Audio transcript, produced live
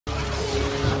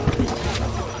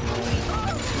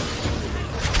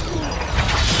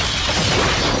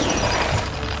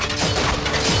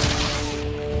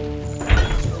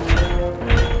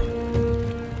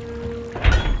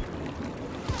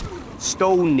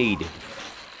Stone needed.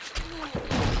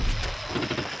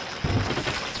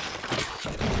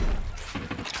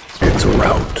 It's a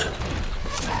rout.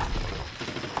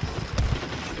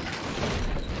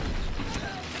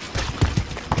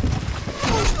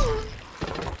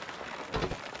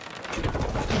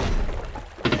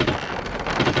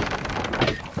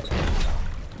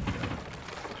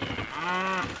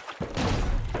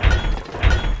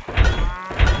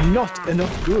 Not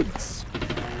enough goods.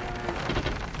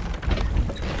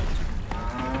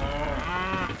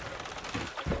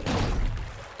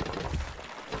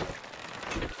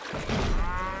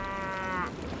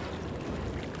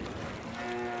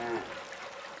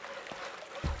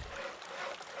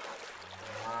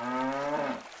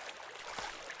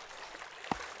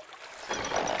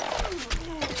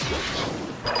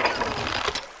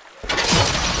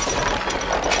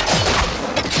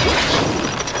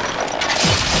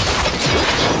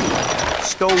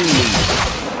 Stone needed.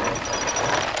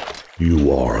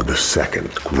 You are the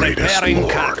second greatest Preparing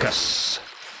lord. carcass.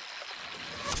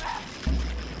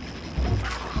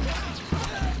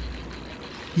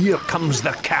 Here comes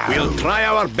the cow. We'll try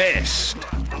our best.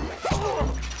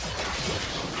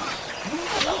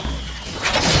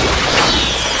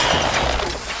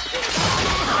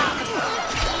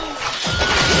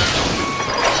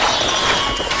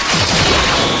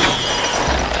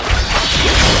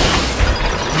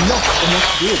 Not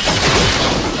enough goods.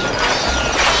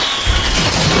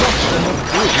 Not enough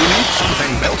goods. You need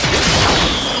something built.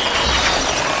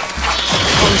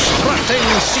 Constructing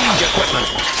siege equipment.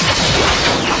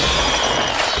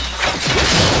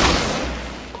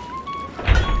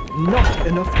 Not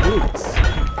enough goods.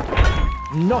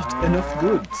 Not enough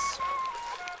goods.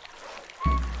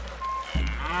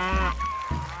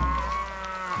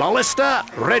 Ballista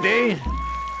ready.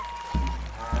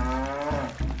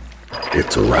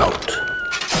 It's a rout.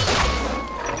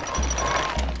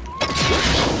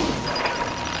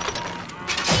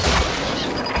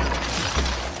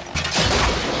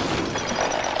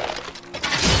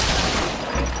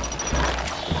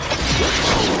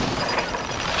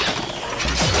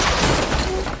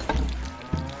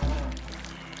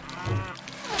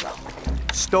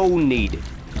 Stone needed.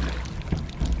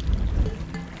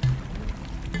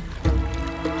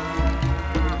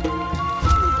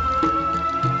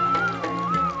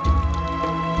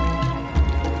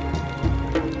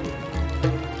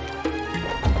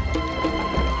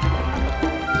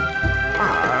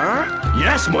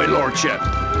 Yes, my lordship.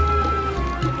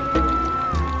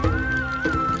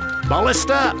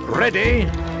 Ballista ready.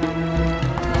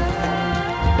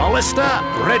 Ballista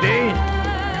ready.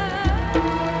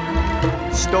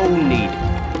 Stone needed.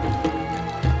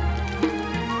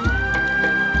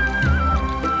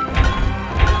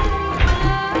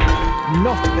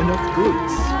 Not enough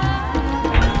goods.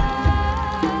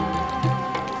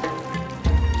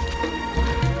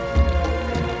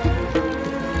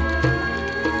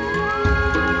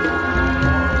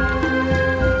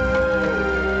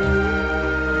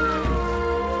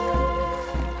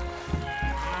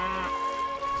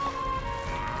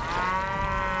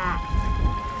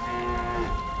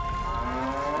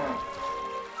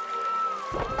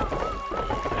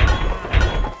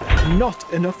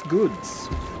 Not enough goods.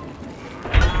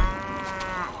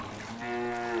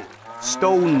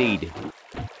 Stone needed.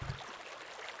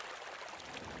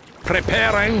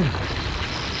 Preparing.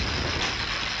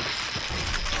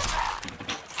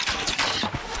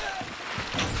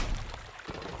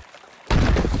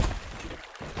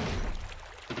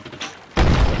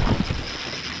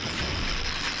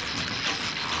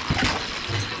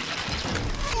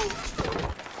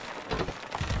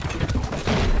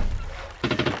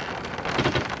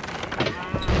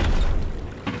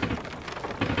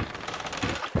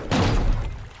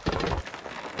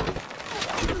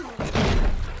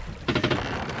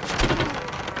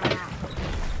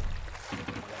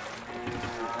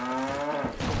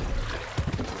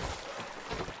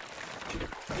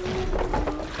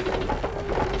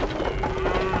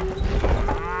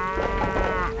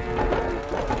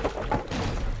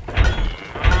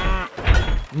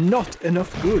 Not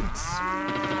enough goods.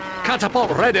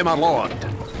 Catapult ready, my lord.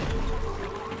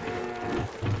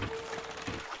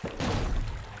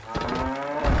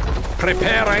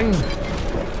 Preparing.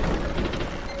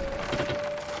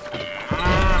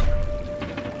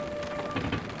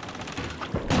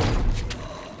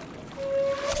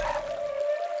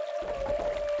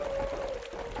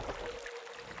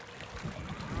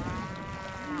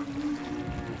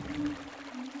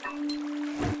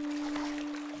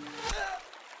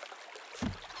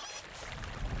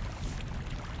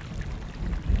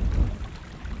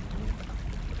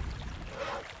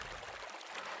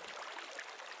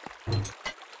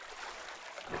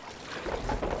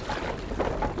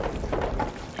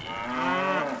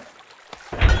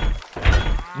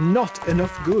 Not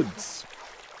enough goods.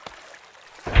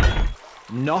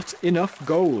 Not enough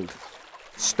gold.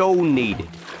 Stone needed.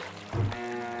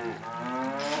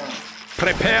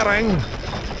 Preparing.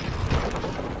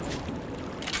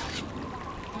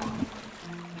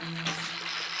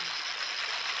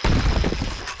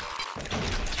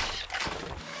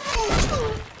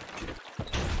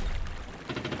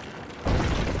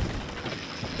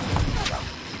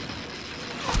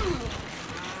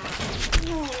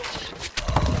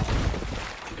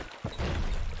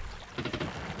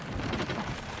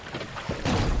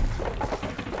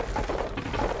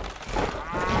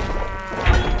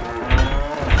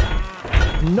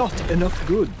 Not enough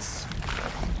goods.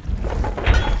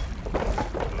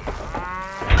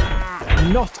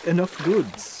 Not enough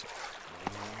goods.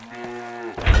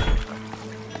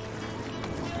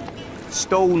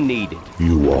 Stone needed.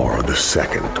 You are the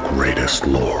second greatest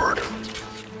lord.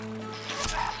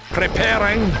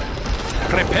 Preparing.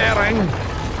 Preparing.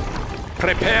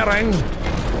 Preparing.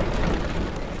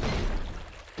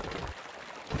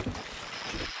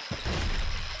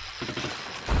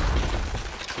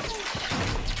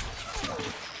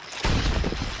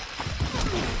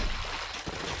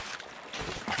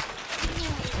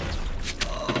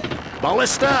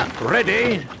 Ballista,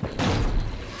 ready.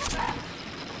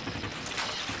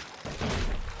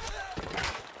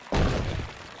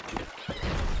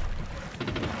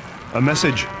 A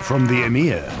message from the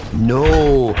Emir.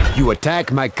 No, you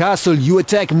attack my castle, you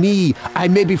attack me. I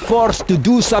may be forced to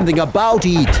do something about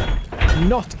it.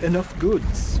 Not enough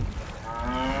goods.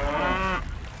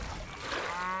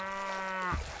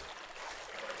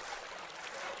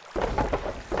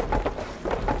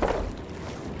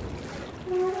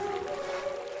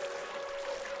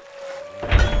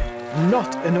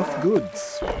 Not enough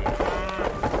goods.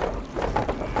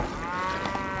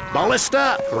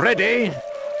 Ballista, ready.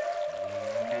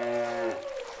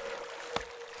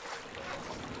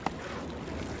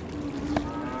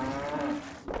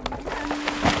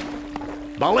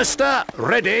 Ballista,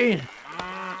 ready.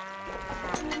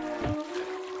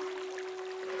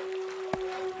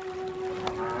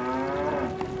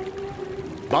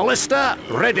 Ballista,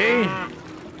 ready.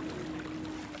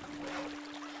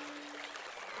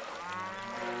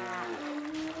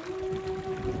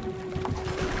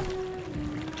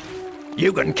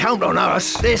 You can count on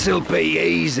us. This'll be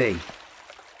easy.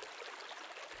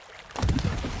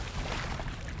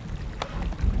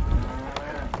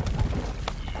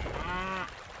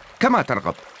 كما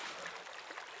ترغب.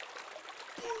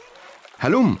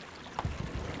 هلم.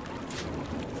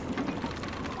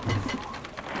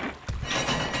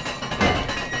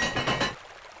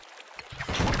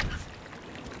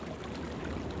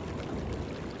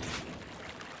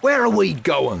 Where are we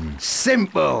going?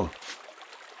 Simple.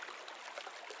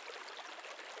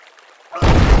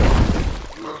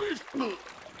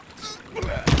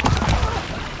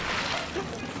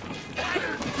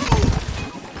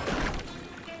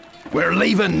 We're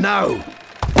leaving now.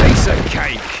 Piece of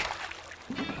cake.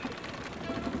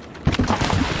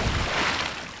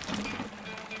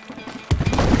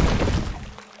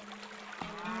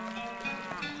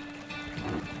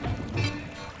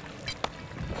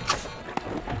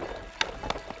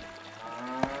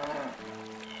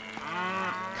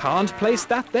 Can't place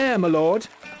that there, my lord.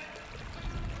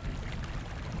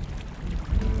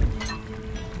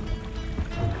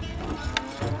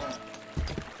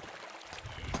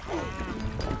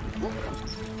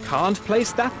 Can't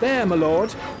place that there, my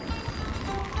lord.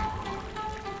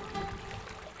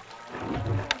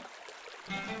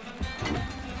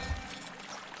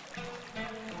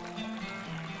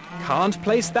 Can't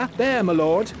place that there, my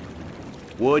lord.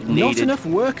 Wood needed. Not enough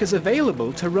workers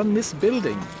available to run this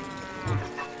building.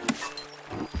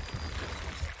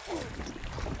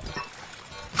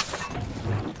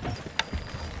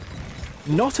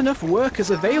 Not enough workers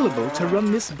available to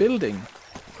run this building.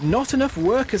 Not enough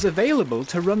workers available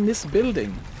to run this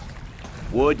building.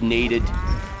 Wood needed.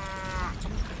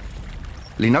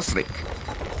 لنصرك.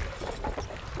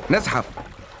 نزحف.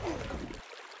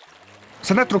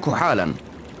 سنترك حالا.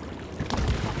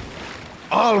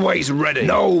 Always ready.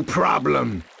 No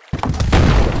problem.